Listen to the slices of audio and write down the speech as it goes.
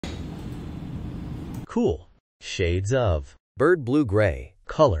cool shades of bird blue-gray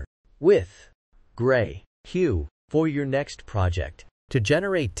color with gray hue for your next project. To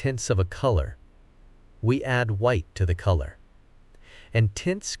generate tints of a color, we add white to the color, and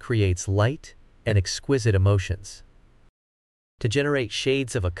tints creates light and exquisite emotions. To generate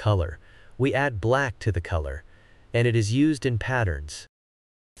shades of a color, we add black to the color, and it is used in patterns.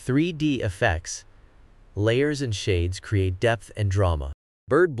 3D effects, layers and shades create depth and drama.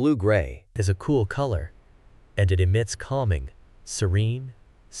 bird blue-gray Is a cool color, and it emits calming, serene,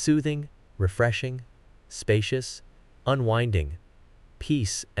 soothing, refreshing, spacious, unwinding,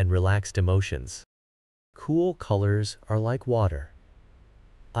 peace and relaxed emotions. Cool colors are like water,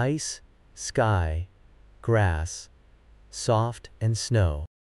 ice, sky, grass, soft and snow.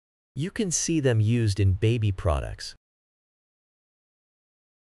 You can see them used in baby products,